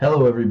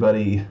Hello,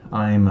 everybody.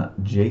 I'm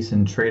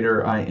Jason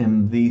Trader. I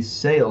am the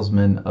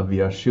salesman of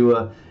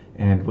Yeshua,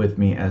 and with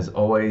me, as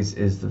always,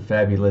 is the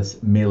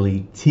fabulous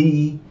Millie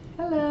T,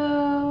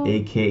 Hello.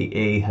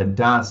 aka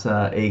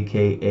Hadassah,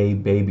 aka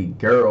Baby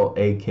Girl,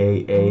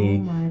 aka. Oh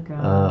my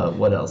God.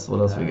 What else?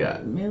 What else we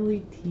got?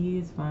 Millie T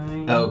is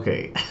fine.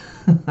 Okay.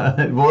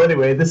 Well,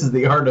 anyway, this is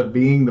the Art of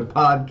Being, the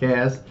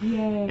podcast,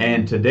 Yay.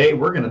 and today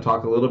we're going to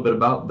talk a little bit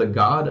about the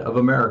God of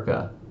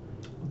America.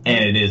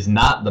 And it is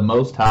not the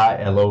Most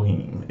High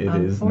Elohim. It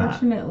is not.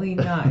 Unfortunately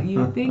not.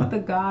 You think the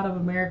God of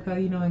America,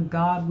 in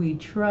God we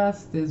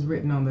trust is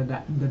written on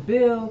the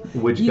bill.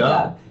 Which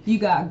God? You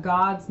got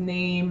God's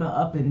name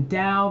up and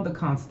down the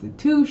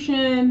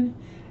Constitution.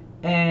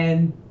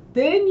 And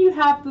then you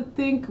have to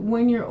think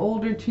when you're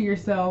older to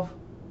yourself,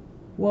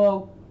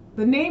 well,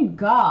 the name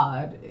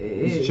God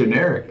It's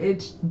generic.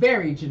 It's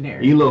very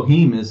generic.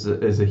 Elohim is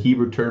a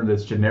Hebrew term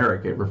that's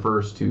generic. It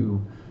refers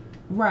to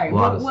right.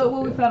 What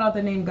we found out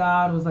the name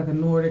God was like a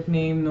Nordic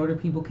name Nordic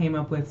people came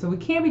up with. So we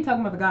can't be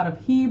talking about the God of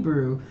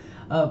Hebrew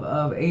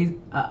of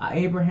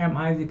Abraham,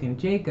 Isaac, and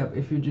Jacob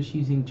if you're just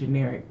using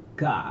generic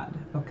God.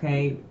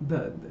 Okay,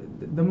 the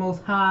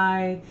Most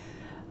High,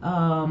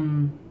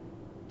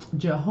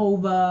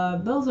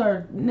 Jehovah. Those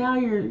are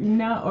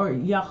or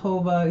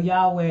Jehovah,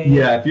 Yahweh.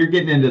 Yeah, if you're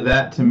getting into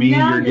that, to me,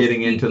 you're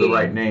getting into the speaking-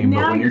 right name. But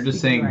now when you're you're just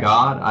speaking saying right.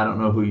 God, I don't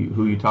know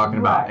who you're talking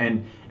about.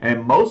 Right.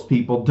 And most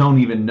people don't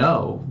even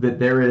know that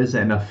there is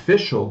an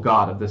official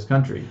God of this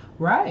country.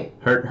 Right.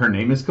 Her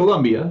name is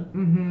Columbia,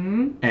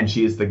 Mm-hmm. and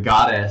she is the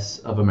goddess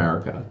of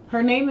America.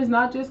 Her name is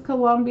not just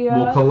Columbia.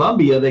 Well,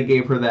 Columbia, they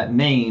gave her that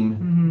name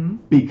Mm-hmm.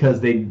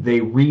 because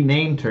they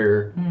renamed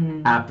her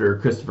Mm-hmm. after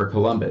Christopher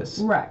Columbus.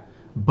 Right.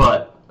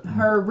 But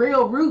Her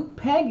real root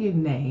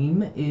pagan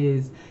name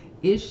is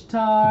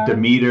Ishtar,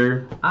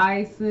 Demeter,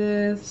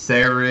 Isis,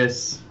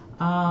 Ceres,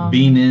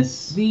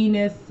 Venus,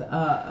 Venus.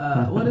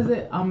 what is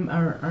it?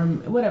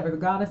 Whatever, the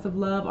goddess of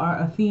love, or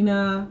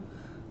Athena.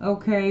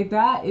 Okay,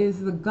 that is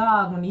the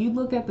god. When you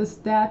look at the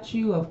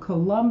statue of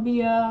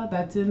Columbia,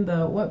 that's in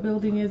what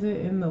building is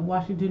it? In the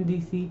Washington,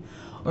 D.C.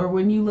 Or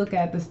when you look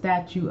at the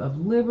Statue of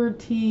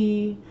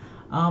Liberty,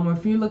 or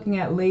if you're looking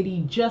at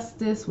Lady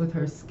Justice with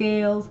her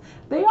scales,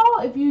 they all,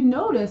 if you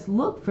notice,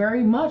 look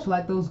very much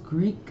like those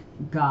Greek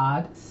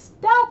god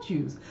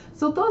statues.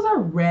 So those are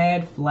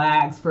red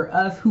flags for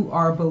us who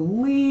are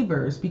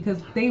believers, because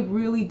they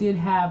really did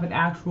have an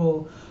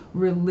actual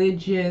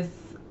religious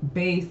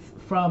base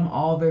from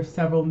all their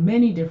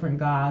many different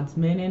gods,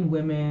 men and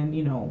women,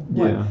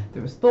 Yeah.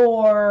 There was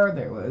Thor,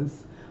 there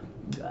was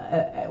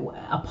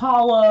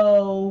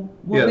Apollo.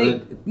 Well, All they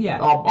kinds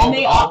of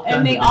also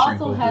different had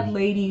cultures.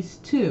 ladies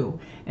too.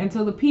 And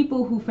so the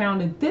people who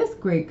founded this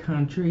great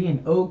country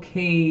and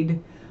okayed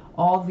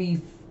all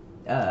these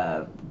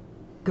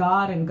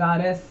god and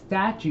goddess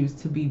statues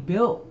to be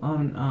built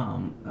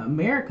on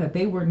America,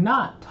 they were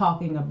not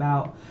talking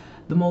about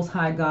the Most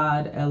High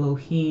God,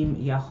 Elohim,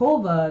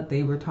 Yehovah.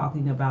 They were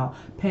talking about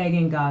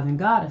pagan gods and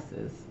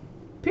goddesses.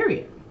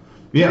 Period.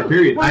 Yeah,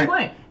 period. Point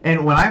blank.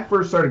 And when I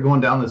first started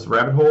going down this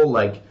rabbit hole,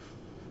 like,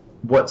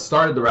 what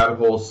started the rabbit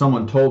hole,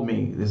 someone told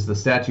me, is the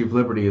Statue of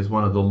Liberty is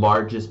one of the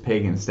largest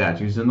pagan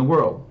statues in the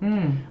world.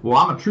 Well,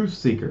 I'm a truth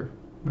seeker.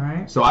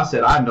 Right. So I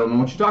said, I don't know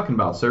what you're talking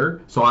about,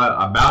 sir. So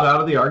I bowed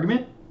out of the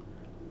argument,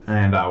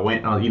 and I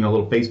went on, a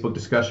little Facebook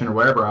discussion or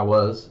wherever I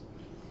was,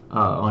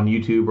 on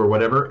YouTube or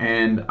whatever,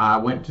 and I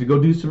went to go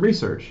do some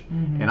research.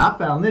 And I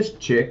found this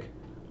chick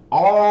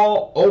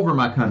all over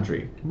my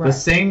country. Right. The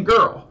same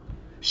girl.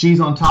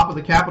 She's on top of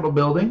the Capitol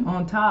building.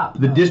 On top.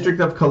 The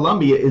District of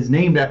Columbia is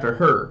named after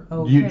her.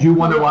 Okay. Do you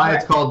wonder why Right.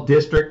 it's called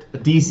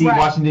District D.C., Right.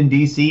 Washington,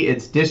 D.C.?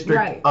 It's District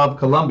Right. of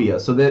Columbia.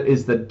 So that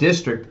is the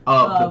district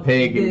of the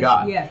pagan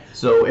god. Yes.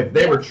 So if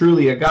they were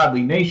truly a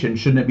godly nation,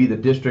 shouldn't it be the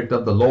District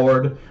of the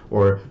Lord,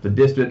 or the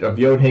District of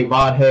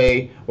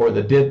Yod-Heh-Vod-Heh, or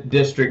the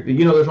district?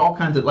 There's all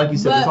kinds of, like you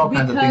said, there's all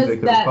kinds of things they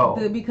could have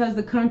called. Because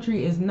the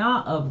country is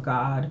not of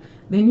God,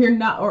 then you're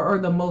not, or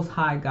the Most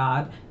High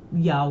God,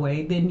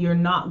 Yahweh, then you're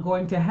not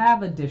going to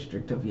have a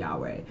district of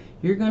Yahweh.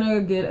 You're gonna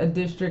get a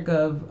district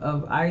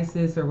of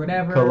Isis or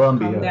whatever.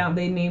 Columbia. Come down.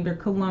 They named her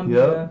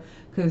Columbia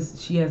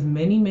because she has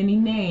many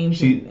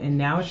names, and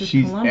now it's just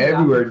she's Columbia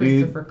everywhere, after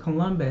Christopher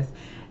Columbus.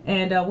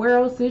 And where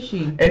else is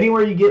she?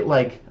 Anywhere you get,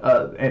 like,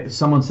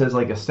 someone says,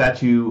 like, a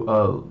statue,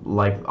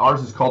 like,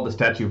 ours is called the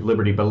Statue of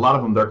Liberty, but a lot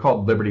of them, they're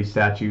called Liberty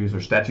statues,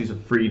 or Statues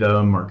of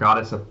Freedom, or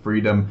Goddess of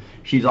Freedom.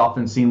 She's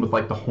often seen with,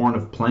 like, the Horn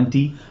of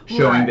Plenty,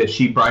 showing Right. that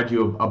she brought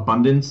you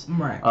abundance.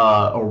 Right.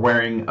 Or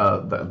wearing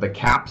the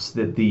caps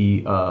that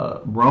the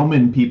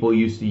Roman people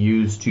used to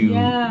use to...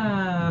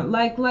 Yeah,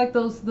 like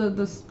those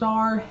the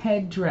star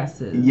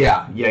headdresses.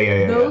 Yeah.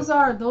 Those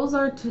are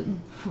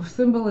for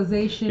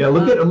symbolization. Yeah,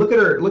 look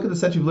of- at the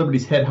Statue of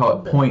Liberty's head, how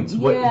it points.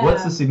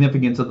 What's the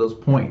significance of those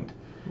points?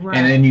 Right.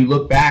 And then you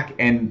look back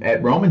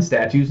at Roman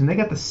statues, and they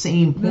got the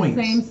same points.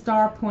 The same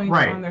star points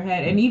Right. on their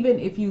head. And even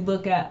if you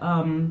look at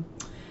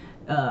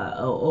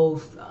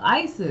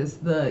Isis,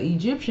 the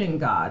Egyptian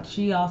god,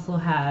 she also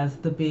has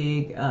the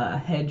big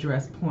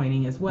headdress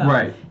pointing as well.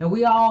 Right. And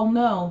we all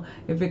know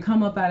if it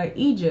come up out of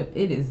Egypt,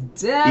 it is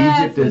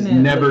definitely Egypt is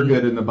never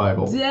good in the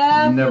Bible.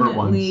 Never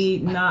once. Definitely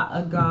not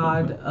a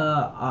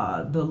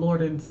god, the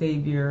Lord and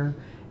Savior,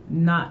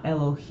 not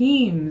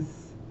Elohim's,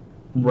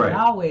 Right.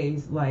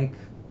 Yahweh's, like.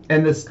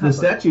 And the cup of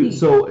statue, tea.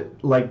 so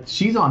like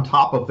she's on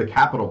top of the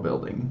Capitol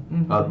building,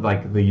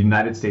 like the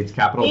United States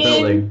Capitol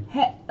building.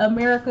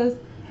 America's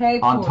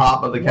headquarters. On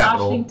top of the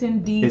Capitol.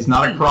 Washington, D.C. It's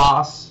not a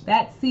cross.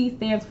 That C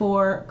stands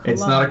for Columbia.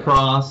 It's not a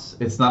cross.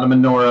 It's not a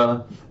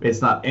menorah.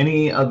 It's not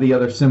any of the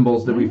other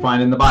symbols that we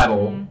find in the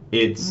Bible.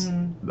 It's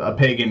a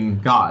pagan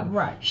god.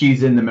 Right.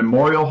 She's in the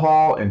Memorial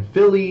Hall in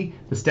Philly.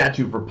 The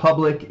Statue of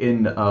Republic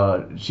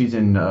she's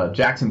in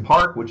Jackson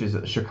Park, which is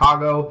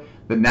Chicago.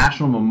 The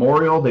National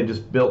Memorial, they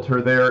just built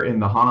her there in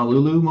the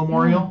Honolulu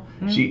Memorial.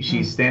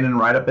 She's standing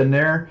right up in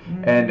there.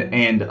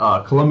 And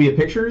Columbia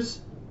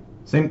Pictures,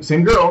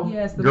 same girl.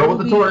 Yes, the girl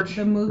movie, with the torch.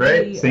 the movie,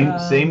 right?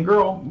 Same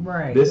girl.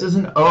 Right. This is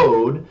an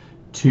ode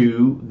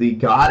to the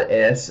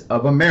goddess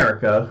of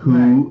America,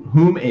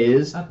 whom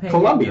is A pagan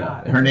Columbia.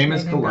 god. Her It's name a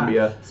is pagan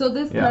Columbia. god. So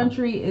this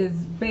country is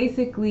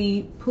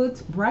basically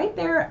put right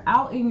there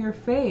out in your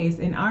face,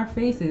 in our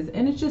faces,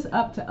 and it's just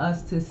up to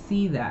us to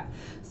see that.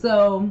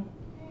 So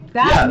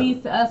that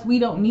means to us we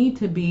don't need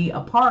to be a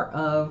part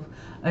of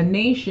a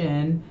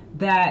nation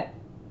that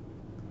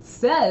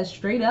says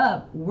straight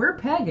up we're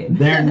pagan.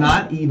 They're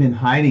not even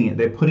hiding it.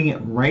 They're putting it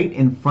right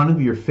in front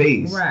of your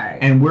face. Right.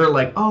 And we're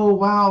like, oh,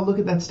 wow, look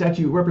at that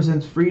statue. It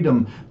represents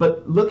freedom.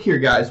 But look here,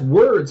 guys.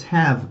 Words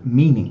have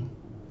meaning.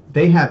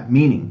 They have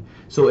meaning.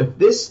 So if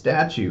this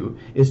statue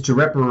is to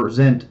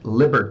represent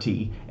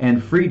liberty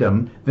and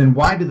freedom, then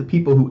why do the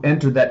people who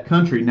entered that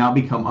country now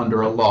become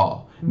under a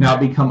law? Now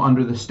become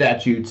under the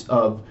statutes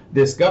of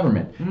this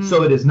government?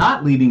 So it is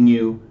not leading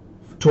you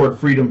toward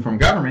freedom from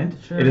government.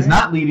 Sure. It is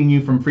not leading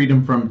you from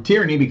freedom from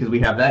tyranny, because we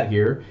have that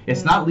here.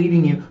 It's not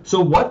leading you. So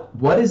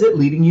what is it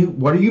leading you?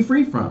 What are you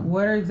free from?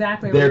 What are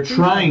exactly? They're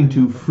trying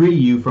to free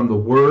you from the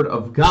word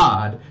of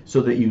God so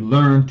that you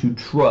learn to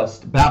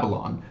trust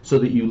Babylon, so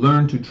that you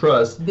learn to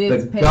trust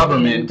This the pagan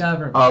government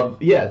of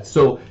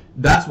so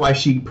that's why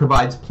she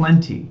provides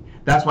plenty.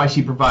 That's why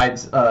she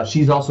provides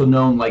she's also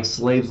known like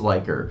slaves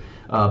like her.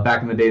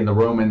 Back in the day in the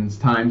Romans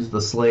times,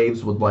 the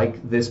slaves would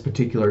like this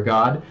particular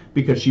god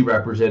because she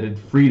represented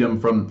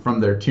freedom from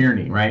their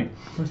tyranny, right?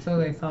 Or so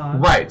they thought.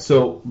 Right.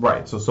 So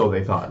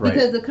they thought, right?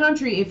 Because the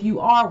country, if you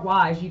are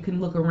wise, you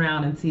can look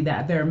around and see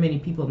that there are many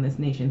people in this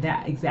nation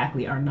that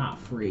exactly are not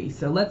free.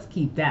 So let's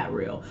keep that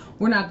real.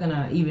 We're not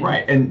gonna even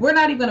we're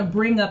not even gonna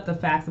bring up the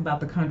facts about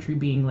the country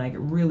being like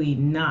really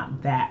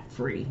not that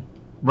free.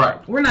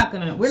 Right. We're not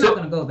gonna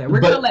go there. We're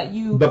gonna let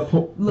you the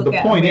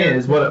at point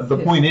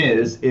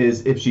is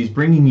history. if she's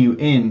bringing you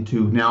in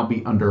to now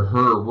be under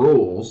her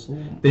rules,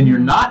 then you're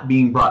not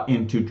being brought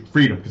into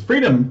freedom, because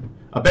freedom,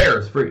 a bear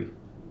is free.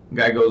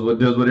 Guy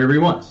does whatever he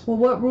wants. Well,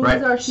 what rules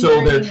right? are she? So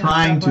they're bringing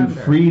trying us to up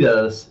under? free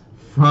us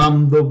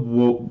from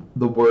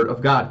the word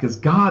of God, because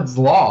God's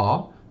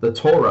law, the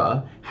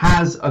Torah,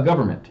 has a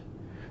government.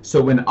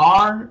 So when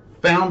our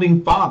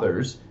founding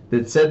fathers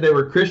that said they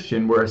were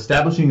Christian were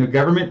establishing a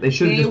government, they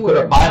should have just put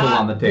a Bible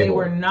on the table. They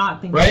were not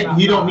thinking right? about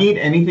You don't God. need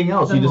anything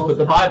else. The You just put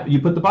the Most High. Bible.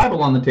 You put the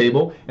Bible on the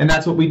table, and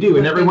that's what we do.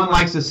 And everyone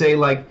likes to say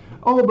like,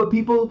 "Oh, but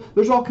people,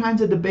 there's all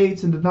kinds of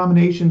debates and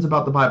denominations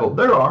about the Bible."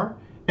 There are,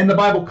 and the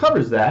Bible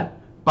covers that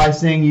by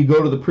saying you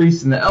go to the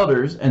priests and the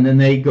elders, and then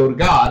they go to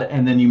God,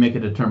 and then you make a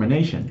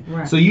determination.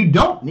 Right. So you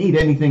don't need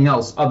anything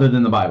else other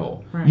than the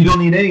Bible. Right. You don't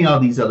need any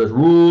of these other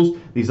rules,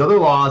 these other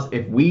laws.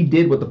 If we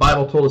did what the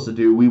Bible told us to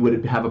do, we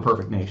would have a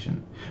perfect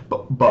nation.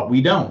 But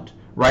we don't.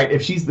 Right?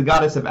 If she's the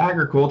goddess of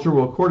agriculture,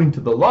 well, according to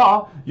the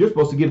law, you're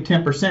supposed to give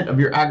 10% of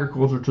your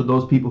agriculture to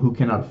those people who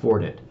cannot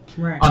afford it.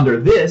 Right. Under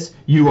this,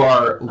 you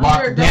are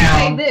locked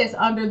down. Don't say this,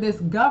 under this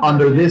government.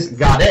 Under this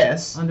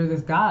goddess. Under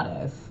this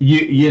goddess.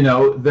 You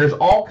know, there's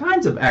all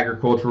kinds of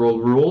agricultural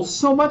rules,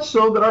 so much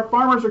so that our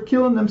farmers are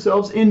killing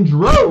themselves in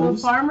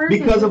droves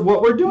because of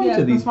what we're doing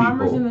to these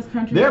farmers people. In this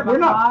country we're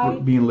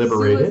not being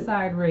liberated.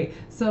 Suicide rate.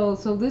 So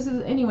this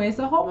is, anyway, it's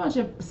a whole bunch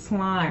of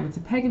slime. It's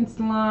a pagan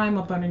slime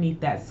up underneath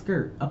that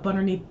skirt. Up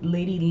underneath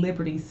Lady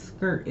Liberty's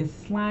skirt is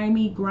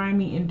slimy,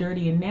 grimy, and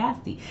dirty and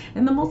nasty.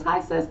 And the Most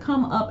High says,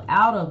 come up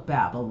out of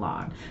Babylon.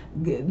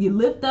 You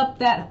lift up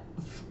that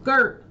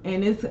skirt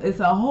and it's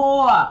a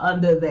whore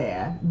under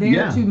there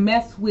to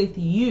mess with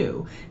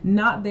you,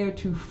 not there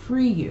to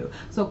free you.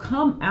 So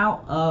come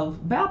out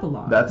of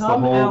Babylon. That's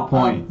come the whole out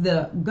point. Of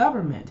the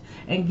government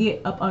and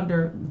get up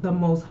under the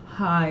Most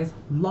High's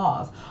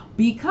laws.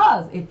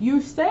 Because if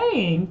you're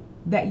saying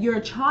that you're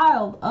a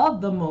child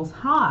of the Most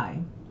High,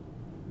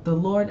 the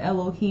Lord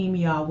Elohim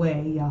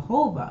Yahweh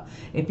Yehovah,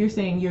 if you're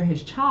saying you're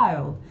his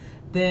child,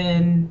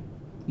 then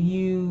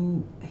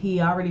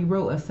he already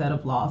wrote a set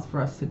of laws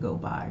for us to go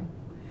by.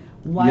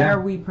 Why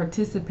are we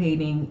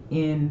participating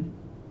in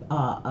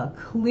a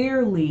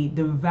clearly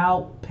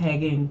devout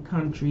pagan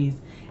country's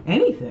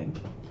anything?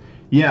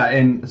 Yeah,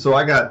 and so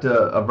I got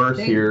a verse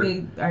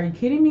here. Are you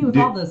kidding me? With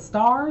all the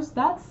stars,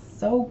 that's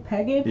so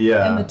pagan.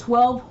 Yeah. And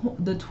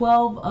the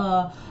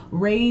 12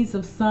 rays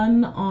of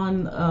sun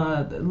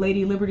on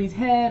Lady Liberty's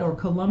head or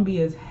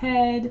Columbia's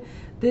head.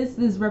 This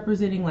is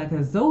representing like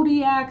a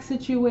zodiac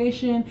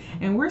situation,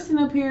 and we're sitting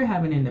up here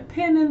having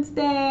Independence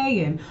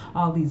Day and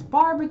all these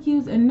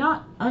barbecues and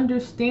not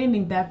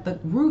understanding that the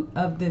root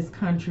of this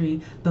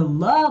country, the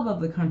love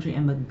of the country,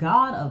 and the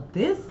God of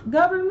this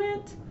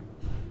government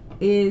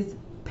is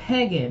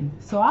pagan.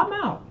 So I'm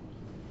out.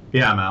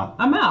 Yeah, I'm out.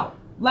 I'm out.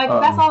 Like,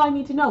 that's all I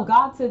need to know.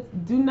 God says,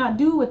 do not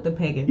do with the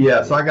pagan.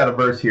 Yeah, so I got a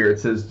verse here. It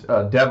says,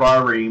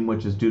 Devarim,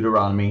 which is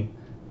Deuteronomy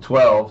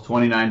 12,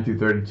 29 through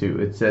 32.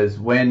 It says,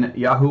 when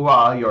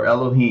Yahuwah, your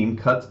Elohim,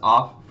 cuts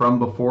off from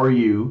before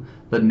you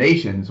the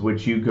nations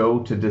which you go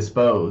to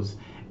dispose,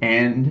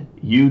 and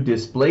you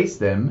displace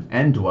them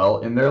and dwell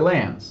in their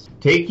lands.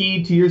 Take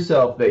heed to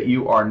yourself that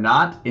you are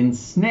not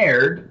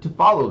ensnared to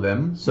follow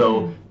them.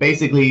 So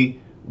basically,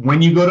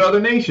 when you go to other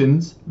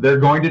nations, they're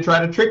going to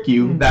try to trick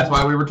you. Mm-hmm. That's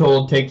why we were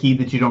told, take heed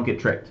that you don't get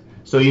tricked.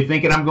 So you're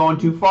thinking I'm going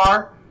too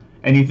far?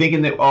 And you're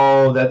thinking that,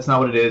 oh, that's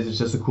not what it is. It's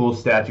just a cool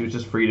statue. It's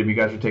just freedom. You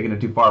guys are taking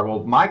it too far.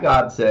 Well, my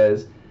God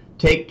says,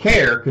 take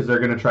care because they're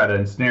going to try to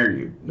ensnare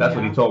you. That's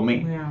what he told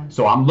me. Yeah.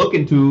 So I'm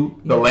looking to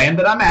the land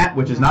that I'm at,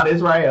 which is not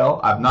Israel.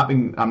 I'm not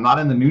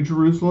in the New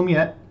Jerusalem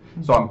yet.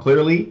 Mm-hmm. So I'm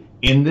clearly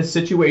in this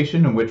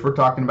situation in which we're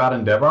talking about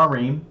in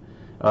Devarim,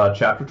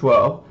 chapter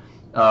 12.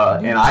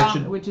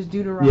 Which is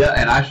Deuteronomy. Yeah,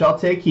 and I shall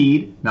take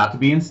heed not to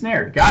be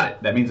ensnared. Got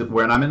it. That means that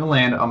when I'm in the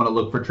land, I'm going to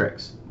look for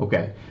tricks.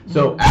 Okay.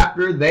 So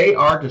after they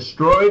are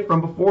destroyed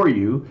from before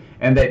you,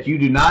 and that you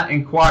do not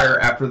inquire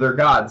after their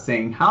gods,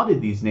 saying, how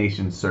did these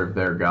nations serve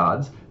their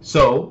gods?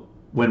 So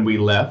when we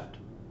left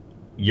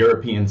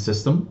European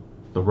system,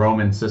 the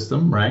Roman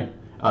system, right,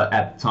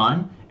 at the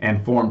time,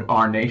 and formed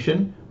our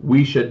nation,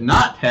 we should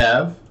not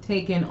have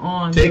taken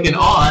on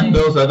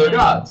those other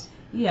gods.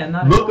 Yeah,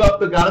 not look up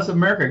the goddess of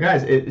America,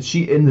 guys.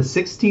 She in the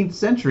 16th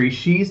century,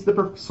 she's the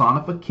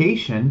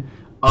personification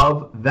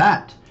of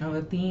that. Of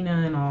Athena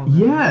and all.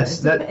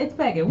 Yes, it's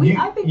pagan.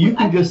 I think you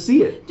can just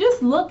see it.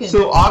 Just look at it.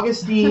 So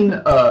Augustine,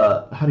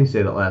 how do you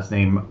say that last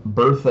name?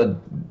 Bertholdi,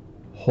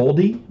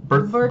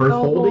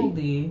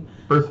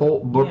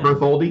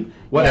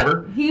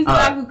 whatever. Yeah. He's the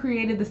guy who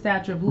created the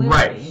Statue of Liberty.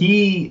 Right.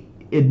 He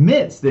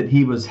admits that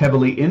he was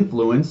heavily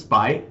influenced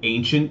by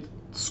ancient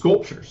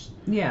sculptures.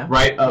 Yeah.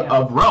 Right?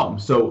 Of Rome.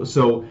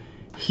 So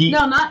he...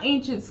 No, not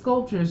ancient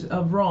sculptures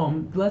of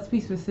Rome. Let's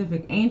be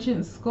specific.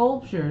 Ancient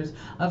sculptures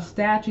of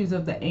statues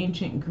of the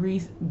ancient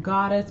Greece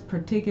goddess,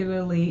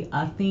 particularly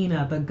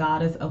Athena, the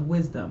goddess of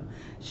wisdom.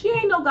 She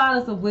ain't no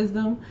goddess of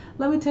wisdom.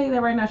 Let me tell you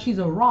that right now. She's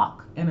a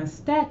rock and a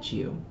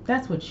statue.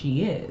 That's what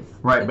she is.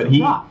 Right, it's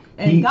a rock.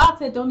 And God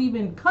said don't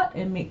even cut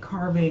and make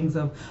carvings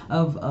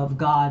of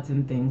gods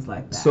and things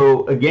like that.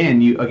 So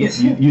again,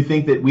 you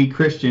think that we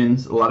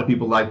Christians, a lot of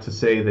people like to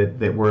say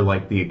that we're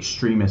like the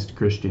extremist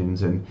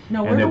Christians and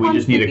that we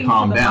just need to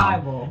calm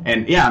down. Bible.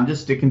 And yeah, I'm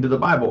just sticking to the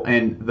Bible.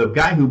 And the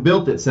guy who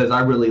built it says,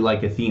 I really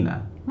like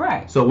Athena.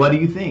 Right. So what do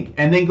you think?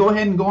 And then go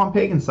ahead and go on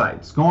pagan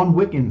sites, go on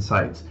Wiccan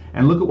sites,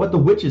 and look at what the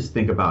witches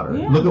think about her.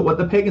 Yeah. Look at what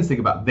the pagans think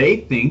about. They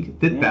think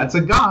that that's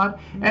a god.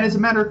 And as a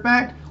matter of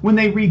fact, when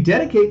they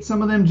rededicate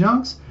some of them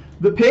junks,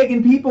 the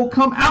pagan people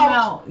come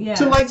out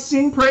to like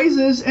sing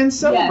praises and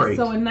celebrate. Yes,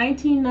 so in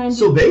 1993,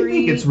 so they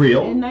think it's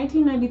real. In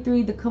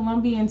 1993, the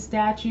Columbian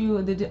statue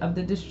of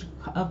the District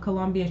of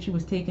Columbia, she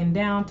was taken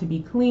down to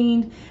be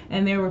cleaned,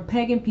 and there were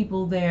pagan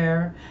people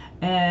there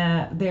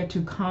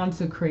to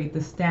consecrate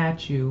the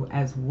statue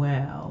as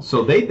well.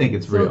 So they think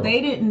it's real. So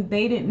they didn't,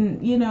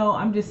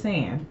 I'm just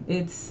saying.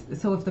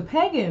 So if the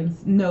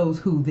pagans knows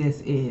who this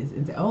is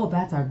and say, oh,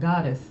 that's our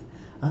goddess,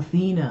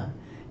 Athena,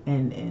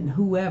 and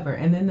whoever,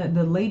 and then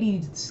the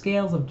lady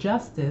Scales of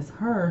Justice,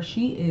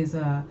 she is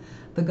the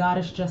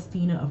goddess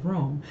Justina of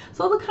Rome.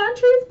 So the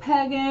country is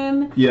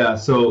pagan. Yeah,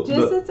 so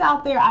it's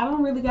out there. I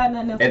don't really got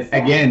nothing else to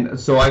say. Again,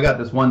 so I got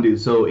this one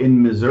dude. So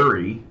in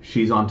Missouri,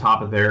 she's on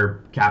top of their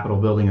Capitol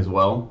building as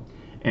well.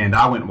 And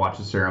I went and watched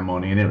the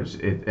ceremony, and it was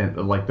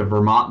like the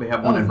Vermont. They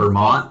have one in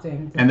Vermont,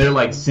 and they're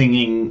like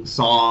singing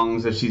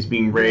songs as she's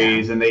being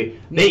raised, and they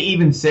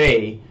even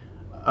say,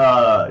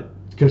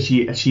 because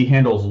she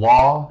handles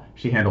law.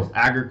 She handles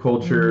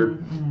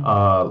agriculture,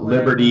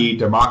 liberty,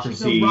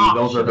 democracy.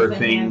 Those are her things. She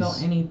doesn't handle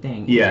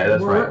anything. Yeah,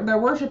 that's right. They're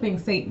worshiping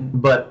Satan.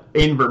 But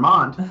in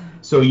Vermont,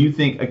 so you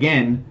think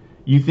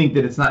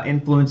that it's not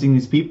influencing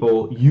these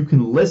people. You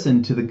can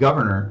listen to the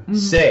governor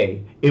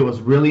say, it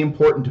was really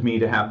important to me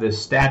to have this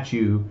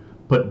statue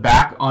put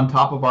back on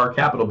top of our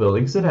Capitol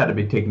building because it had to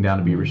be taken down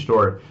to be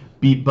restored.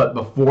 But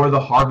before the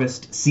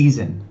harvest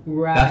season.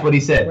 Right. That's what he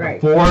said.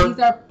 Right. Before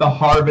the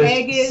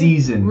harvest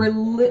season.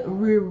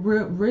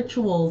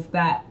 Rituals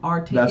that are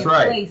taking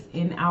place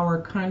in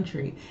our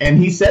country. And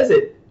he says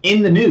it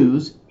in the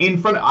news in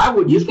front of... I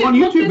would just go on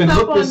YouTube and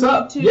look this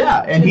up.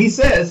 Yeah, and he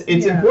says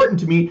it's important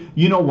to me.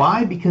 You know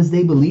why? Because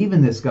they believe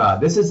in this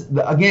God. This is,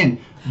 again,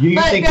 you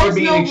think we're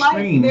being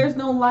extreme. There's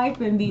no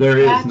life in these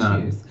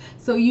statues.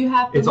 So you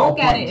have to It's all look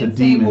at pointing it to and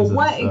say, well, demons and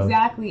what stuff.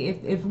 exactly?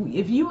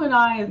 If you and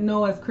I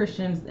know as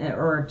Christians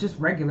or just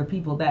regular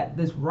people that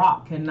this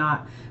rock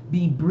cannot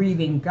be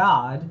breathing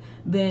God,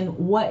 then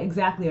what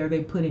exactly are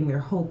they putting their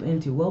hope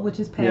into? Well, which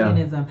is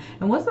paganism.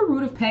 And what's the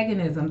root of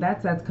paganism?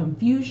 That's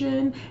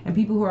confusion and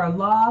people who are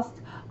lost.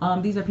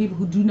 These are people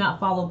who do not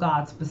follow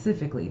God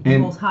specifically, the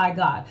And Most High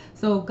God.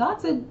 So God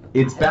said,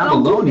 It's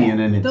 "Don't do Babylonian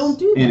that. in its Don't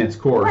do in that." its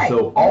core. Right.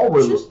 So all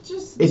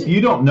if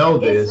you don't know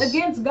this, it's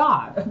against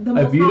God. The if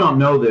Most you High. don't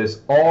know this,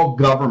 all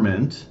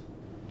government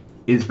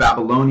is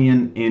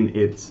Babylonian in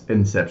its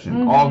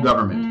inception. All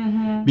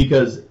government,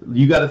 because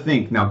you got to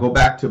think now. Go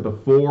back to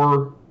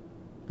before.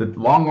 The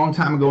long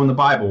time ago in the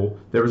Bible,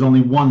 there was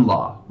only one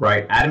law,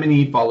 right? Adam and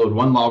Eve followed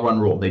one law, one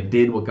rule. They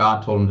did what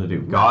God told them to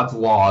do. God's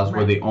laws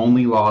were the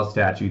only laws,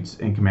 statutes,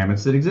 and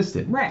commandments that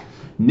existed. Right.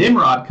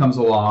 Nimrod comes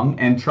along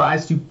and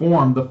tries to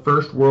form the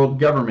first world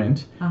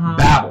government,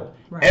 Babel.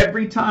 Right.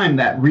 Every time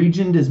that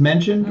region is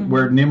mentioned,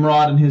 where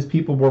Nimrod and his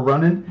people were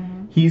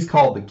running, he's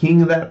called the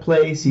king of that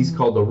place. He's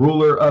called the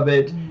ruler of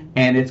it.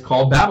 And it's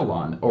called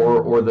Babylon,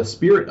 or the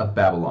spirit of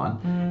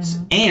Babylon.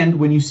 And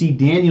when you see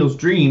Daniel's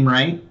dream,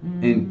 right?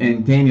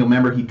 And Daniel,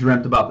 remember, he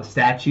dreamt about the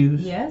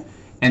statues. Yes.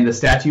 And the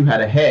statue had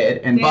a head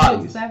and Daniel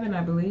bodies. 7,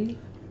 I believe.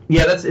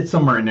 Yeah, it's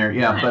somewhere in there.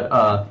 Yeah, but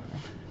I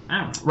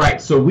don't know.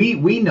 right. So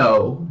we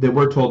know that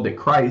we're told that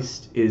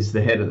Christ is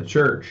the head of the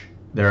church.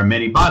 There are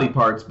many body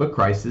parts, but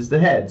Christ is the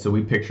head. So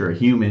we picture a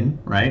human,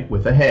 right,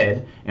 with a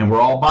head, and we're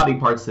all body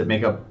parts that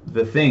make up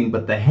the thing,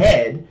 but the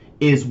head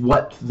is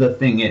what the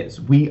thing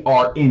is. We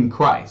are in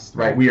Christ,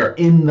 right? We are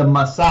in the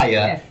Messiah.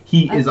 Yes.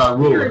 He A is our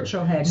ruler.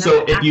 spiritual head, So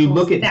not an if you actual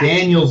look at statue.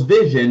 Daniel's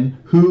vision,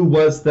 who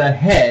was the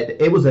head?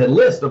 It was a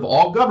list of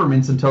all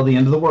governments until the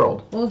end of the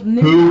world. Well,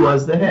 Who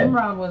was the head?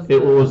 Nimrod was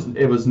It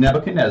was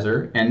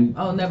Nebuchadnezzar and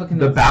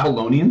Nebuchadnezzar. the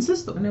Babylonian I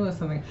system. knew it was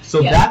something.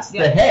 So that's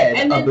the head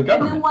and then, of the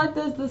government. And then what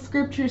does the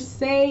scripture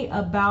say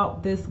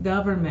about this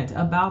government,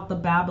 about the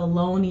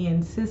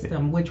Babylonian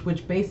system, which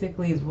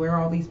basically is where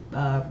all these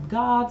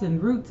gods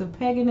and roots of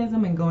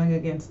paganism and going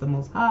against the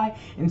Most High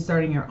and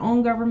starting your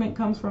own government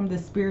comes from? The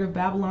spirit of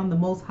Babylon. The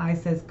Most High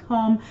says,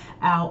 come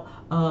out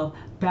of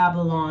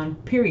Babylon,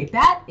 period.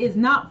 That is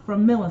not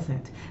from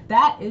Millicent.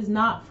 That is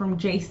not from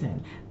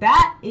Jason.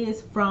 That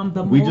is from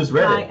the We Most just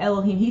read High it.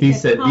 Elohim. He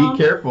said, "Come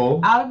be careful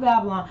out of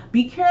Babylon.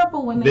 Be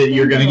careful when that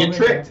you're going to king's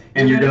get over tricked there.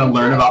 and you're going to gonna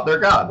learn get about their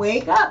gods."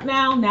 Wake up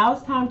now. Now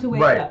it's time to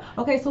wake Right. up.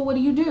 Okay, so what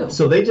do?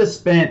 So they just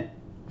spent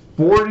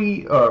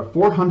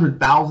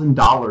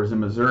 $400,000 in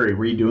Missouri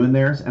redoing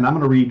theirs, and I'm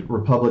going to read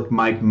Republic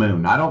Mike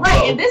Moon. I don't Right,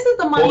 know. and this is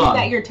the money Hold on.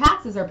 that your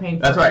taxes are paying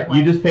for. That's right. anyway,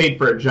 You just paid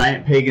for a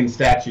giant pagan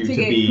statue to to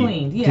get be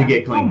cleaned. Yeah. to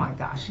get clean. Oh my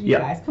gosh, you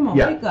guys, come on,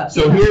 wake up.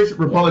 So Get up. here's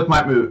Republic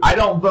Mike Moon. I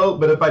don't vote,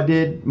 but if I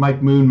did,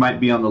 Mike Moon might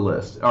be on the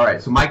list. All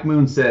right. So Mike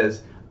Moon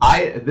says,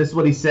 this is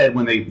what he said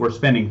when they were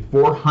spending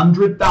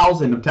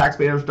 $400,000 of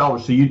taxpayers'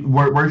 dollars. So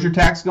where's your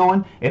tax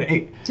going?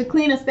 To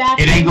clean a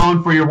statue. It ain't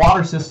going for your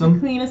water system. To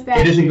clean a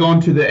statue. It isn't going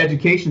to the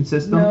education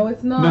system. No,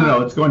 it's not.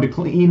 No, it's going to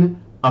clean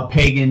a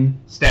pagan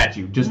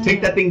statue. Just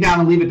take that thing down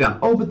and leave it down.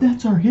 Oh, but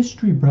that's our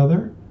history,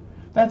 brother.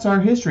 That's our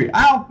history.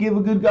 I don't give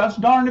a good gosh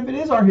darn if it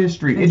is our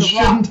history. It's it a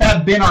rock. shouldn't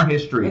have been our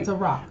history. It's a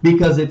rock.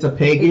 Because it's a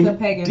pagan,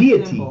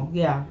 deity. symbol.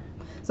 Yeah.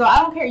 So I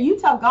don't care. You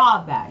tell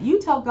God that. You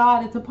tell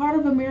God it's a part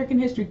of American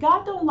history.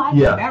 God don't like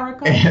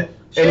America.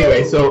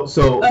 Anyway, so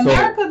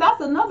America,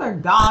 that's another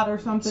god or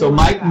something. So like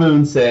Mike that.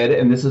 Moon said,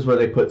 and this is where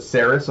they put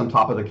Saris on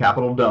top of the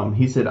Capitol dome.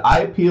 He said, "I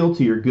appeal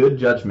to your good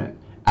judgment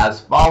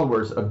as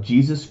followers of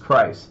Jesus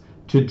Christ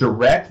to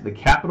direct the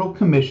Capitol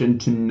Commission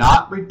to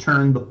not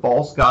return the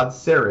false god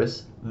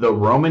Saris, the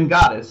Roman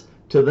goddess,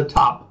 to the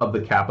top of the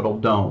Capitol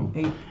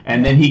dome."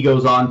 And then he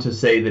goes on to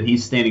say that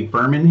he's standing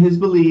firm in his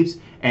beliefs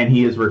and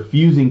he is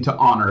refusing to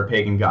honor a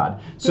pagan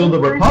god. So the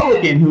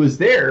Republican who is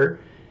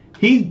there,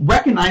 he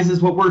recognizes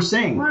what we're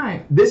saying.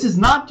 Right. This is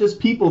not just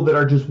people that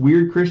are just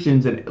weird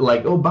Christians and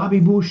like, oh,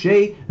 Bobby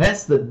Boucher,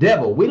 that's the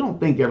devil. We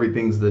don't think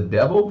everything's the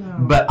devil,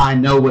 but I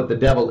know what the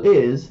devil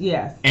is.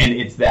 Yes. And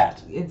it's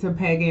that. It's a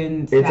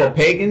pagan It's a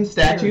pagan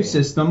statue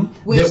system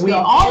which that we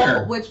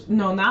honor.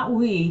 Not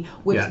we,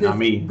 which Yeah, this not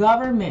me.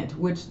 government,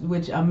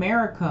 which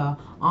America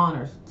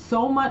honors.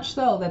 So much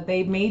so that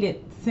they made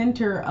it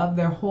center of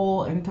their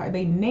whole entire,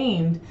 they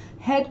named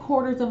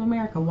headquarters of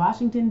America,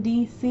 Washington,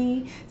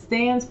 D.C.,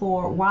 stands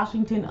for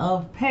Washington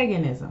of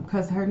Paganism,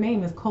 because her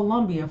name is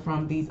Columbia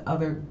from these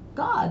other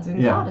gods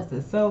and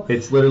goddesses. So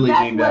it's literally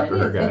that's named what after it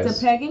her, is. guys.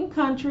 It's a pagan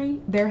country.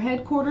 Their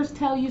headquarters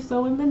tell you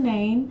so in the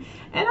name.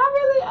 And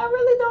I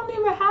really don't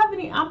even have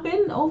any. I've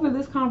been over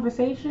this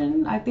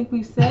conversation. I think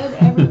we've said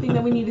everything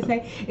that we need to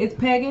say. It's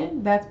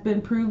pagan. That's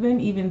been proven.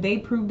 Even they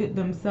proved it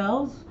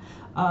themselves.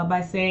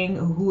 By saying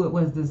who it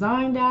was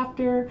designed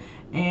after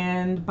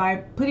and by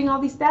putting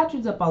all these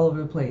statues up all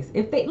over the place.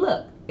 If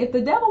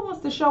the devil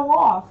wants to show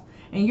off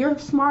and you're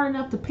smart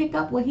enough to pick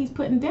up what he's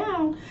putting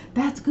down,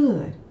 that's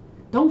good.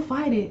 Don't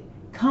fight it.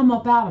 Come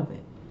up out of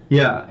it.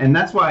 Yeah, and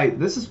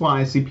this is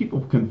why I see people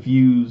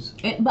confuse.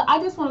 But I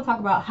just want to talk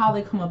about how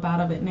they come up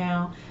out of it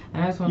now.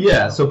 And I just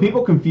want So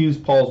people confuse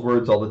Paul's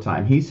words all the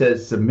time. He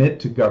says, submit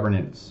to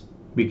governance.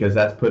 because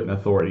that's putting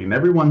authority. And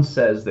everyone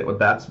says that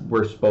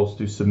we're supposed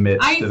to submit.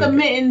 I ain't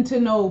submitting to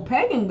no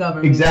pagan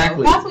government.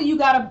 Exactly. Though. That's what you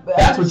gotta.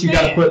 That's what you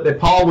gotta put. That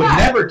Paul would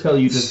never tell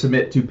you to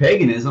submit to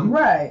paganism.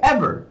 Right.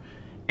 Ever.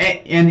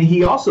 And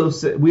he also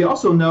said, we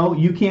also know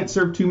you can't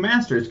serve two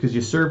masters because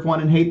you serve one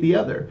and hate the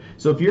other.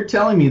 So if you're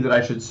telling me that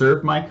I should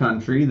serve my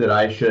country, that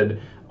I should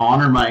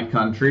honor my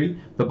country,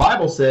 the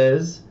Bible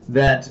says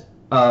that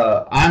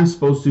I'm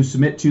supposed to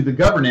submit to the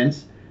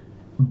governance,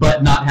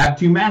 but not have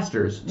two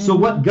masters. Mm-hmm. So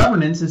what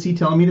governance is he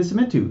telling me to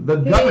submit to? The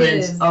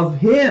governance of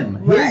him,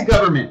 his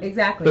government.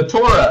 Exactly. The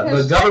Torah,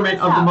 the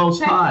government of the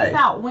Most High. Check this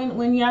out.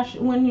 When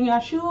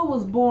Yeshua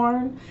was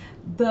born,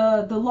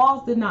 the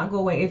laws did not go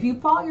away. If you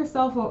call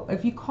yourself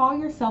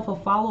a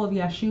follower of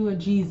Yeshua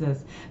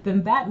Jesus,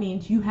 then that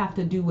means you have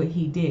to do what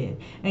he did.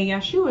 And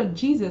Yeshua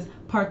Jesus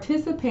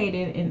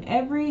participated in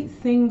every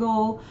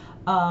single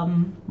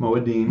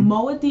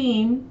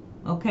Moedim,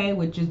 okay,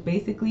 which is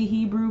basically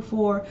Hebrew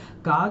for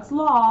God's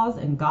laws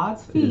and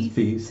God's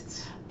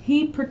feasts.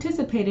 He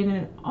participated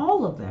in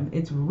all of them.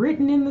 It's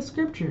written in the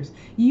scriptures.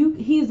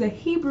 He's a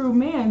Hebrew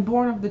man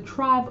born of the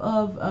tribe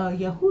of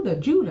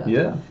Judah.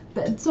 Yeah.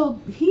 So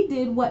he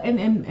did what,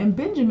 and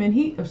Benjamin,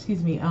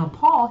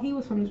 Paul, he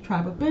was from the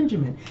tribe of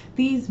Benjamin.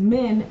 These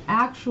men,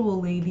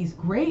 these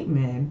great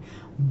men,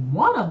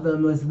 one of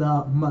them was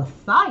the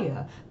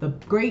Messiah, the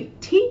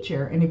great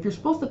teacher. And if you're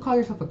supposed to call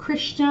yourself a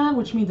Christian,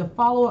 which means a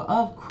follower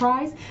of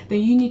Christ,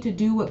 then you need to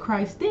do what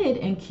Christ did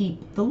and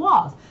keep the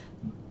laws.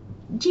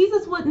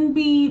 Jesus wouldn't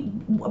be,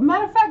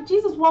 matter of fact,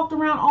 Jesus walked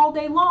around all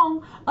day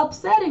long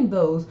upsetting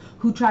those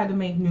who tried to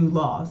make new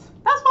laws.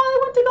 That's why they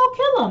went to go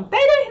kill him. They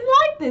didn't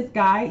like this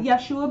guy,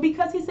 Yeshua,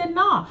 because he said,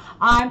 nah,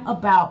 I'm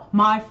about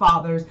my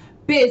Father's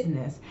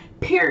business,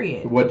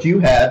 period. What you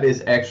have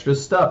is extra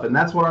stuff, and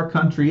that's what our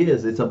country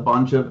is. It's a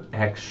bunch of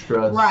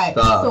extra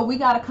stuff. So we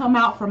got to come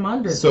out from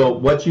under. So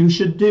what you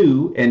should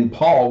do, and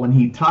Paul, when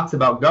he talks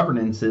about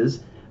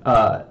governances,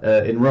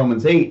 in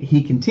Romans 8,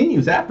 he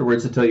continues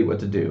afterwards to tell you what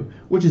to do,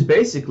 which is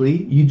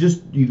basically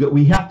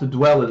we have to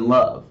dwell in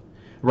love,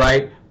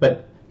 right?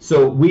 But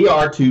so we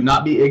are to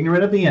not be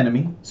ignorant of the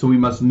enemy. So we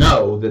must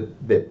know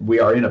that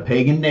we are in a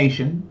pagan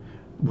nation,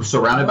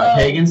 surrounded by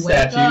pagan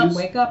statues,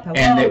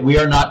 and that we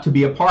are not to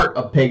be a part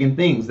of pagan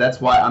things.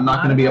 That's why I'm not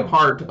going to be a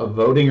part of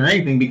voting or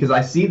anything, because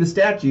I see the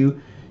statue.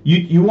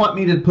 You want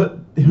me to put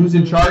who's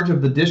in charge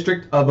of the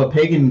district of a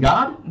pagan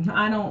god?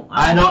 I don't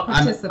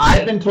participate.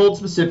 I've been told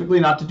specifically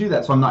not to do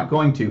that, so I'm not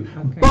going to.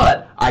 Okay.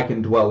 But I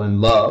can dwell in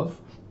love,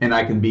 and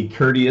I can be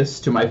courteous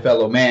to my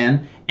fellow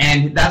man.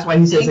 And that's why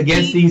he says,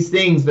 against these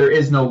things there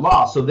is no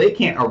law. So they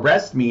can't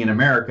arrest me in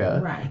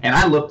America. Right. And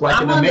I look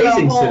like an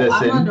amazing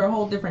citizen. I'm under a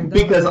whole different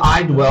government. Because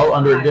I dwell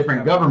under a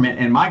different government.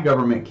 And my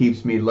government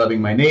keeps me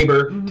loving my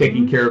neighbor,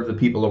 taking care of the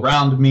people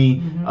around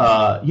me.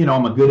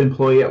 I'm a good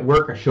employee at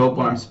work. I show up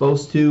when I'm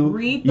supposed to.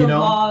 Read the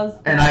laws.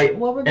 And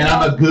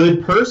I'm a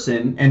good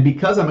person. And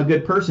because I'm a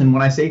good person,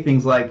 when I say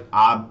things like,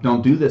 I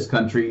don't do this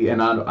country and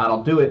I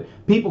don't do it,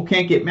 people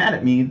can't get mad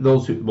at me.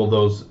 Those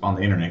on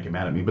the internet get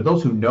mad at me. But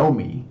those who know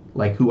me,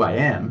 like who I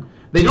am,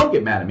 they don't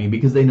get mad at me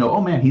because they know, oh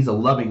man, he's a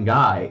loving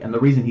guy. And the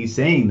reason he's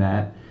saying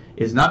that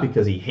is not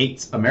because he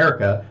hates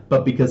America,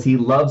 but because he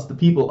loves the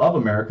people of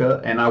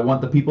America, and I want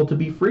the people to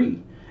be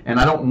free. And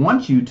I don't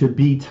want you to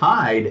be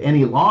tied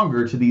any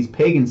longer to these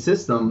pagan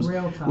systems.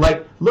 Real time.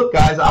 Like, look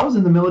guys, I was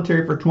in the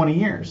military for 20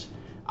 years.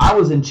 I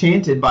was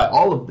enchanted by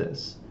all of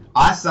this.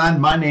 I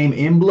signed my name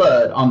in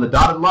blood on the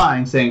dotted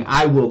line saying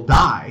I will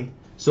die,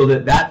 so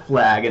that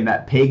flag and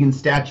that pagan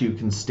statue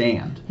can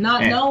stand.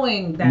 Not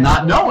knowing,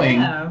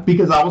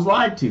 because I was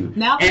lied to.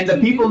 And the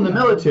people in the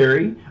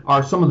military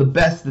are some of the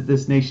best that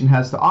this nation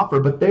has to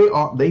offer, but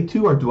they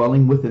too are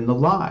dwelling within the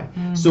lie.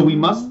 Mm-hmm. So we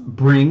must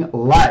bring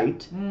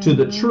light to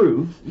the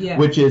truth,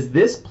 which is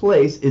this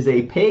place is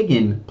a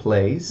pagan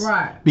place,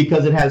 right?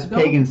 Because it has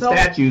pagan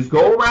statues.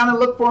 Go around and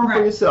look for them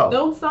for yourself.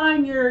 Don't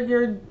sign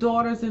your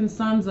daughters and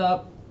sons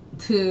up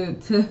to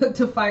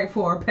fight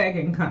for a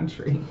pagan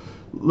country.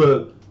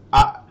 Look.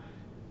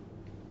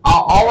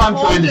 All I'm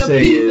trying to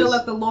say is,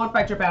 let the Lord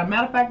fight your battle.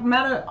 Matter of fact,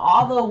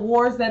 all the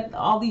wars that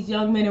all these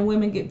young men and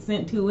women get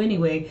sent to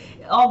anyway,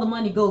 all the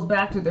money goes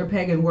back to their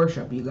pagan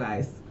worship, you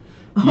guys.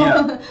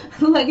 Yeah.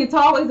 Like, it's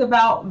always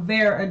about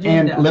their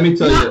agenda. And let me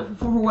tell you,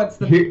 for what's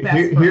the best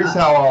here's us.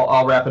 how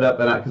I'll wrap it up,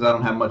 because I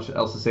don't have much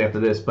else to say after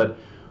this. But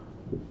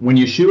when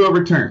Yeshua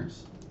returns,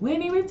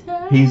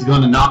 he's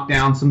going to knock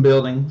down some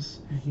buildings.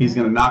 He's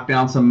going to knock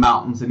down some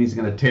mountains, and he's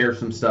going to tear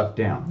some stuff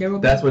down.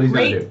 That's what he's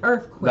going to do.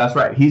 Earthquake. That's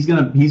right.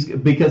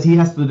 Because he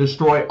has to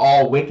destroy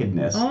all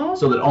wickedness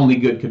so that only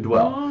good could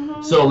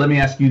dwell. So let me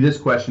ask you this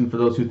question for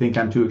those who think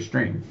I'm too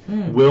extreme.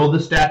 Will the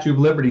Statue of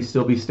Liberty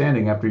still be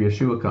standing after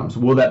Yeshua comes?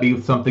 Will that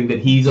be something that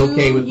he's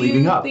okay with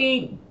leaving up?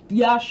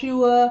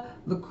 Yeshua,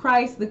 the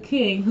Christ, the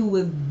King, who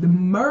was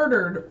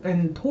murdered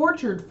and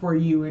tortured for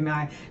you and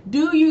I,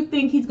 do you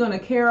think he's going to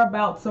care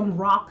about some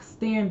rock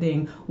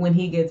standing when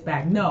he gets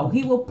back? No,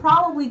 he will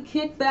probably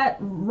kick that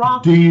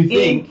rock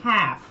in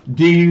half.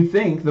 Do you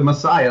think the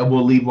Messiah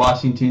will leave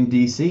Washington,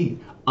 D.C.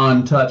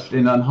 untouched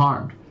and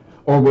unharmed?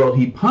 Or will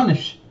he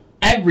punish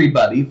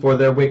everybody for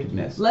their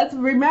wickedness. Let's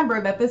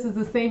remember that this is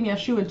the same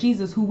Yeshua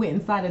Jesus who went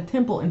inside a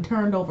temple and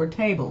turned over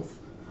tables.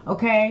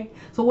 Okay?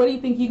 So what do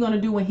you think he's going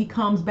to do when he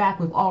comes back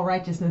with all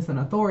righteousness and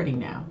authority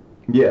now?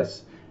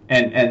 Yes.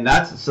 And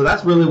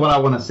that's really what I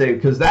want to say,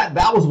 because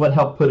that was what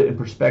helped put it in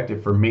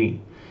perspective for me,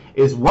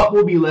 is what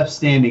will be left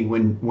standing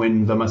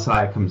when the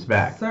Messiah comes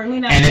back.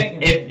 Certainly not.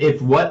 And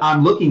if what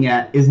I'm looking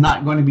at is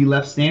not going to be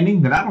left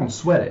standing, then I don't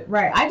sweat it.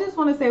 Right. I just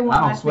want to say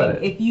one last thing.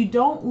 It. If you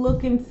don't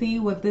look and see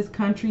what this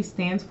country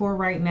stands for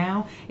right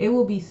now, it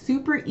will be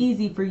super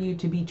easy for you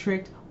to be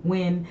tricked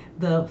when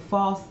the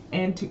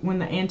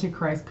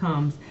Antichrist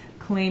comes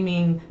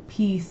claiming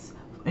peace.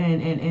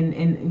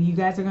 And you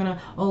guys are gonna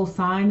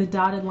sign the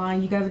dotted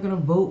line. You guys are gonna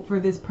vote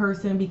for this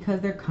person because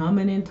they're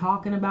coming and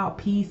talking about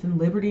peace and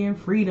liberty and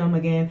freedom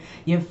again.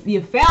 You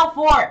fell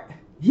for it.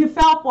 You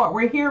fell for it.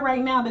 We're here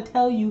right now to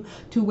tell you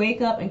to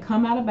wake up and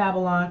come out of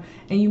Babylon,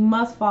 and you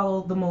must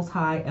follow the Most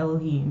High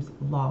Elohim's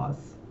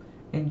laws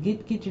and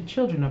get your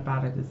children up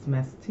out of this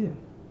mess too.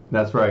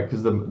 That's right,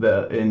 because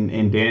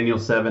in Daniel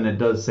 7 it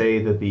does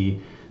say that the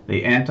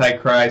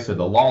Antichrist or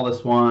the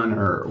lawless one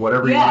or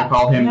whatever you want to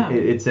call him,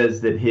 it says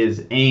that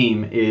his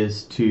aim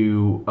is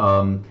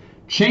to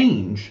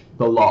change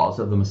the laws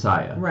of the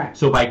Messiah. Right.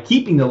 So by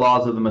keeping the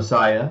laws of the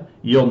Messiah,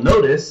 you'll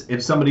notice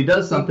if somebody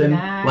does something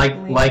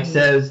like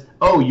says,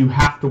 oh, you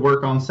have to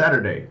work on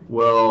Saturday.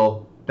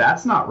 Well,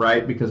 that's not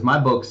right, because my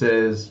book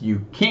says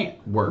you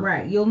can't work.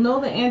 Right. You'll know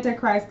the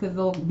Antichrist because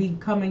they'll be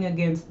coming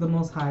against the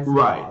Most High's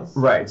laws.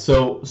 Right.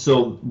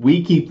 So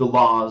we keep the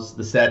laws,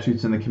 the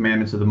statutes, and the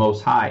commandments of the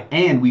Most High,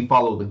 and we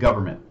follow the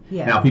government.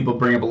 Yes. Now, people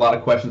bring up a lot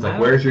of questions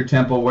like, where's your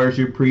temple? Where's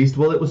your priest?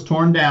 Well, it was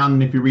torn down,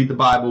 and if you read the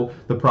Bible,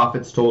 the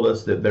prophets told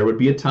us that there would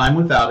be a time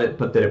without it,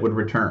 but that it would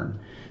return.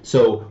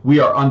 So we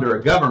are under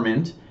a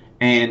government,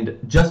 and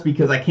just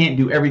because I can't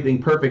do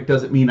everything perfect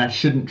doesn't mean I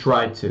shouldn't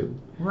try to.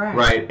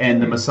 Right.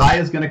 And the Messiah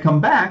is going to come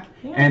back,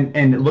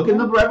 and look in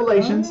the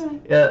Revelations,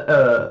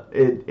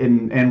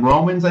 in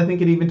Romans, I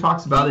think it even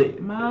talks about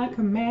it. My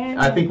command.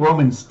 I think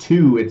Romans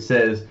 2, it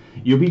says,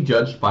 you'll be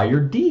judged by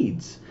your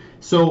deeds.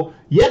 So,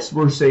 yes,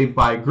 we're saved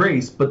by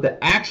grace, but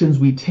the actions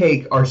we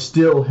take are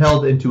still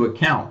held into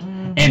account.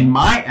 Mm-hmm. And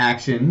my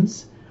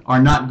actions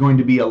are not going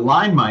to be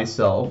align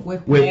myself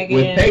with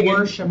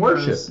pagan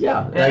worship.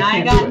 Yeah, and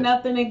I got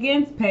nothing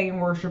against pagan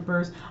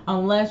worshipers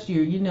unless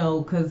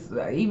because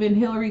even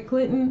Hillary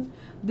Clinton,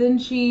 didn't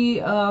she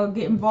get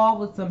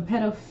involved with some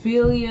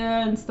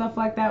pedophilia and stuff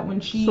like that when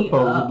she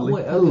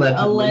supposedly,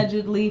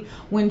 allegedly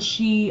when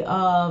she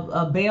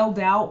bailed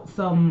out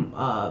some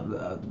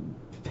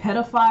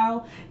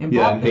pedophile and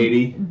brought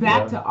them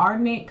back to our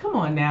name? Come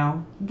on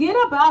now, get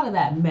up out of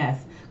that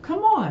mess.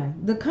 Come on.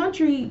 The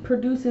country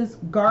produces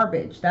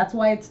garbage. That's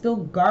why it's still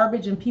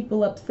garbage and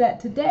people upset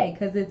today,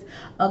 because it's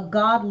a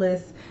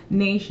godless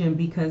nation,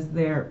 because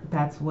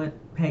that's what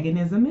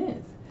paganism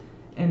is.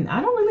 And I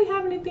don't really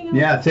have anything else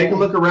to say. Take a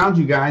look around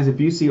you guys. If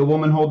you see a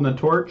woman holding a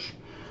torch,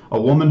 a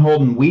woman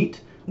holding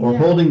wheat, or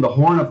holding the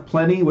horn of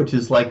plenty, which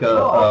is like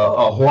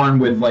a horn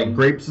with like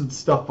grapes and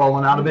stuff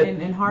falling out of it,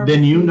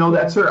 then you know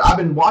that's her. I've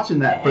been watching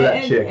that for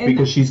that chick,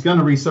 because she's going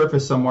to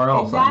resurface somewhere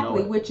else.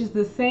 Exactly, which is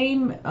the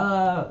same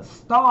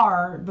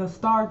star, the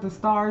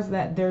stars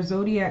that their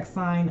zodiac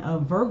sign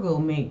of Virgo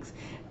makes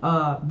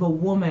the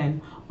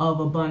woman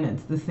of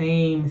abundance, the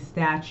same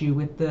statue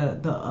with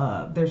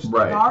their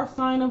star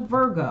sign of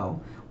Virgo,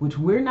 which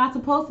we're not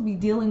supposed to be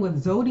dealing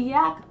with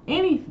zodiac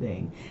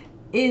anything,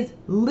 is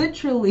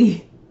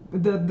literally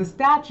the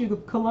statue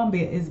of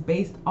Columbia is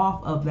based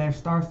off of their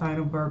star sign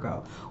of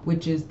Virgo,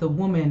 which is the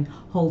woman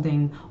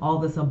holding all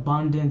this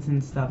abundance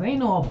and stuff. There ain't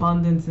no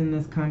abundance in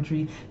this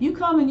country. You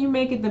come and you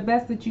make it the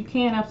best that you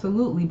can,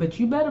 absolutely, but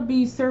you better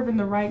be serving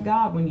the right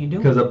God when you do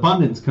it. Because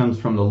abundance comes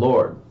from the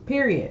Lord.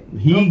 Period.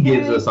 He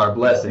gives us our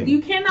blessing. You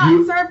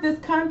cannot serve this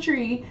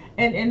country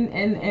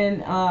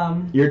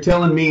and You're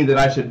telling me that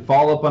I should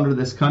fall up under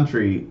this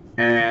country,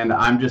 and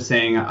I'm just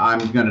saying I'm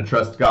going to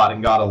trust God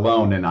and God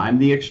alone, and I'm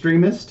the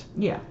extremist?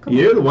 Yeah.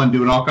 You're the one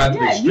doing all kinds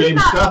of extreme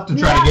stuff to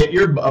try to get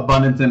your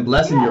abundance and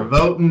blessing. You're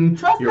voting.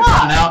 You're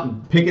running out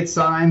and picket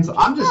signs.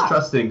 I'm just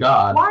trusting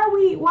God.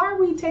 Why are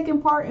we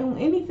taking part in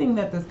anything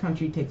that this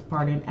country takes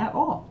part in at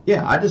all?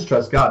 Yeah, I just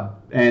trust God.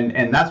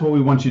 And that's what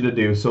we want you to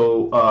do.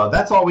 So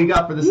that's all we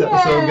got for this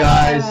episode,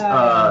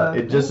 guys.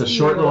 It's just a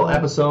short little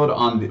episode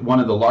on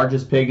one of the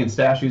largest pagan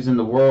statues in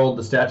the world,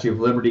 the Statue of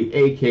Liberty,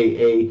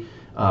 a.k.a.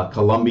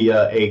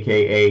 Columbia,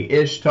 a.k.a.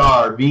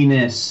 Ishtar,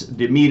 Venus,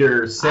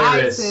 Demeter,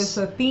 Ceres, Isis,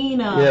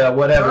 Athena,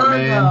 whatever, Virgo.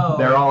 Man.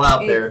 They're all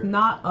out there. It's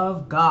not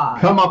of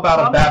God. Come up out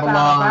of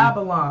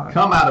Babylon.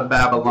 Come out of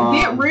Babylon.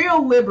 Get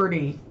real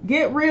liberty.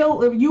 Get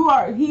real. If you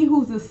are he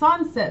whose the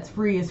sun sets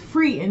free is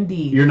free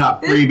indeed. You're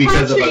not free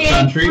because of a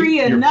country.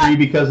 You're free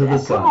because of the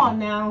sun.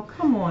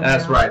 Come on now.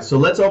 That's right. So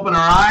let's open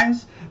our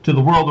eyes to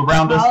the world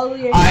around us.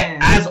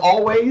 As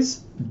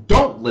always,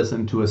 don't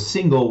listen to a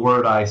single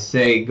word I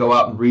say. Go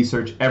out and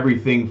research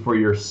everything for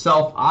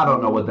yourself. I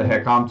don't know what the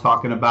heck I'm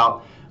talking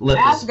about, Let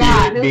Ask the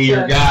Spirit God, be he'll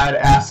your judge. guide.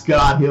 Ask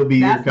God, He'll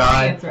be That's your my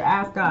guide. answer.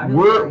 Ask God. He'll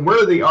We're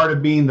judge. the Art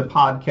of Being, the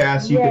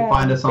podcast. You Yeah, can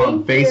find us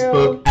on thank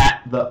Facebook you.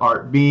 at The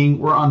Art Being.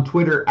 We're on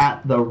Twitter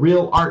at The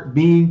Real Art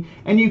Being.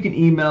 And you can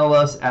email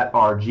us at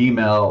our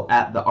Gmail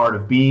at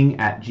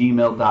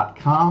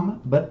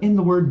theartofbeing@gmail.com. But in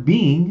the word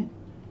being,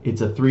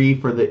 it's a 3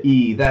 for the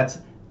E. That's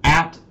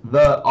at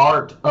the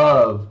art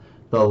of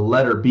the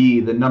letter B,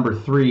 the number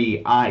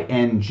 3,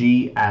 ING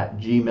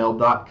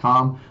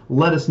 @gmail.com.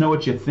 Let us know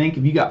what you think.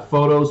 If you got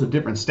photos of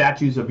different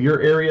statues of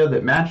your area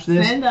that match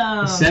this,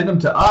 send them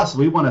to us.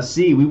 We want to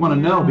see. We want to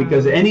know,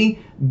 because any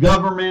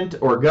government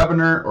or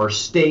governor or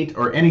state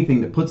or anything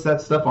that puts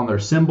that stuff on their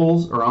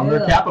symbols or on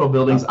their Capitol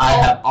buildings, I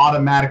have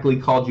automatically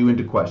called you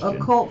into question.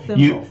 Occult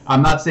symbols.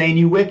 I'm not saying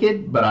you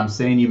wicked, but I'm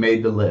saying you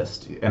made the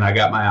list, and I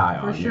got my eye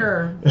on you. For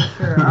sure.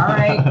 All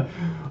right.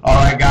 All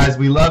right, guys,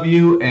 we love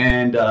you,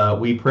 and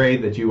we pray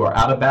that you are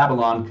out of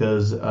Babylon,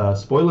 because,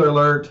 spoiler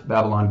alert,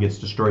 Babylon gets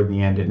destroyed in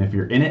the end, and if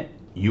you're in it,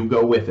 you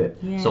go with it.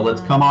 Yeah. So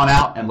let's come on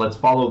out and let's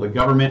follow the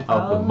government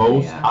of the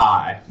Most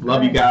High.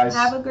 Love you guys.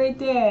 Have a great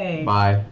day. Bye.